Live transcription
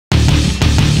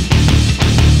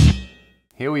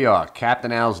Here we are,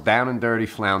 Captain Al's down and dirty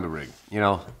flounder rig. You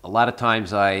know, a lot of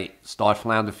times I start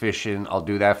flounder fishing, I'll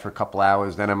do that for a couple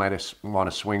hours, then I might want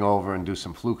to swing over and do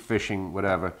some fluke fishing,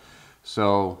 whatever.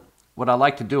 So what I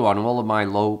like to do on all of my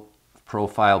low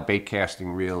profile bait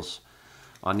casting reels,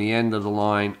 on the end of the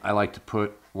line, I like to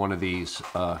put one of these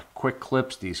quick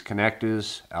clips, these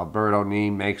connectors. Alberto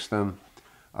Neem makes them.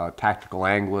 Tactical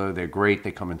Angler, they're great.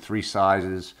 They come in 3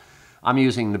 sizes. I'm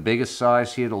using the biggest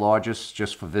size here, the largest,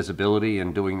 just for visibility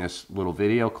and doing this little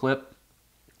video clip.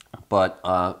 But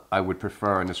I would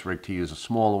prefer in this rig to use a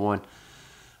smaller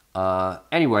one.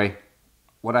 Anyway,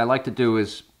 what I like to do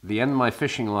is, the end of my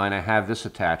fishing line, I have this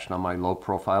attached on my low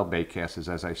profile bait casters,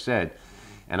 as I said.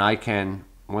 And I can,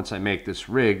 once I make this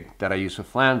rig that I use for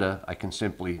flounder, I can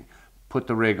simply put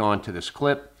the rig onto this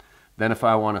clip. Then if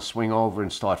I want to swing over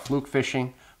and start fluke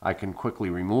fishing, I can quickly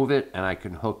remove it and I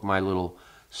can hook my little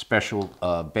special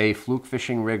bay fluke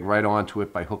fishing rig right onto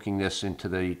it by hooking this into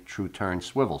the true turn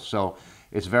swivel. So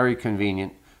it's very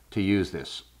convenient to use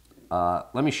this.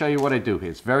 Let me show you what I do here.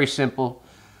 It's very simple.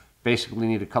 Basically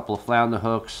need a couple of flounder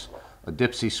hooks, a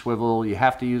dipsy swivel. You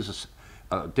have to use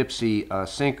a dipsy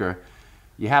sinker.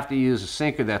 You have to use a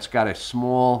sinker that's got a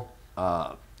small,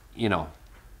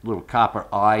 little copper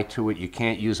eye to it. You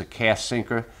can't use a cast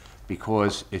sinker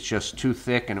because it's just too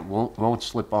thick and it won't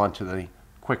slip onto the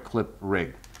quick clip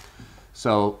rig.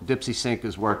 So dipsy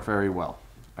sinkers work very well.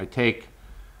 I take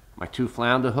my 2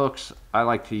 flounder hooks. I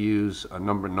like to use a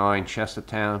number 9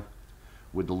 Chestertown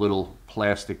with the little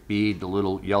plastic bead, the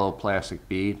little yellow plastic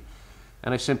bead,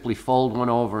 and I simply fold one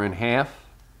over in half,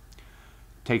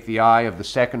 take the eye of the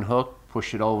second hook,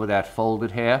 push it over that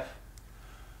folded half,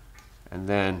 and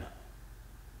then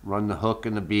run the hook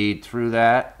and the bead through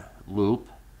that loop,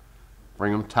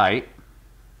 bring them tight.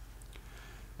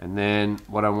 And then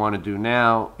what I want to do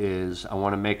now is I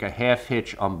want to make a half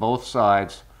hitch on both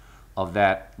sides of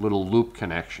that little loop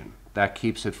connection. That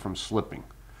keeps it from slipping.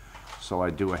 So I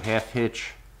do a half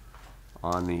hitch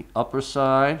on the upper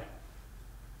side,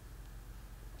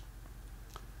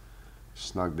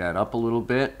 snug that up a little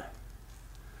bit,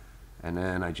 and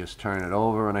then I just turn it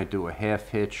over and I do a half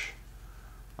hitch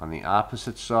on the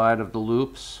opposite side of the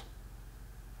loops,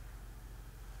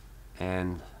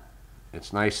 and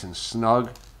it's nice and snug.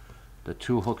 The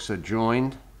 2 hooks are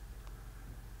joined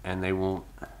and they won't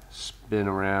spin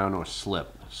around or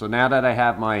slip. So now that I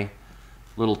have my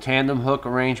little tandem hook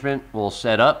arrangement all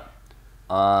set up,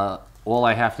 all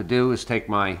I have to do is take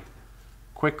my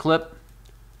quick clip,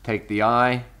 take the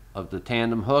eye of the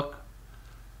tandem hook,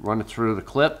 run it through the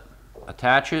clip,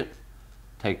 attach it,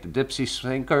 take the dipsy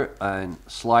sinker and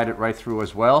slide it right through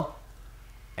as well,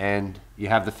 and you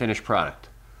have the finished product.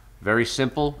 Very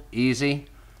simple, easy,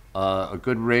 a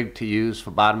good rig to use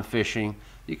for bottom fishing.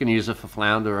 You can use it for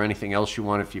flounder or anything else you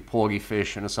want. If you're porgy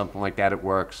fishing or something like that, it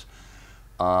works.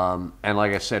 And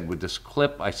like I said, with this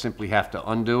clip, I simply have to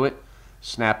undo it,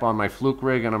 snap on my fluke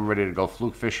rig, and I'm ready to go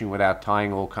fluke fishing without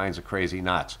tying all kinds of crazy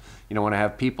knots. You know, when I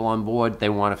have people on board, they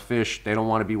want to fish. They don't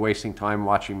want to be wasting time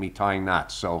watching me tying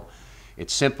knots. So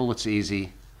it's simple, it's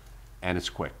easy, and it's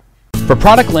quick. For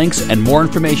product links and more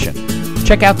information,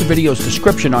 check out the video's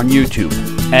description on YouTube.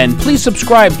 And please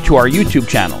subscribe to our YouTube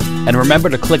channel. And remember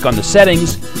to click on the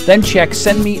settings, then check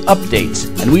Send Me Updates,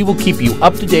 and we will keep you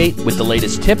up to date with the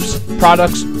latest tips,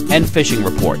 products, and fishing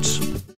reports.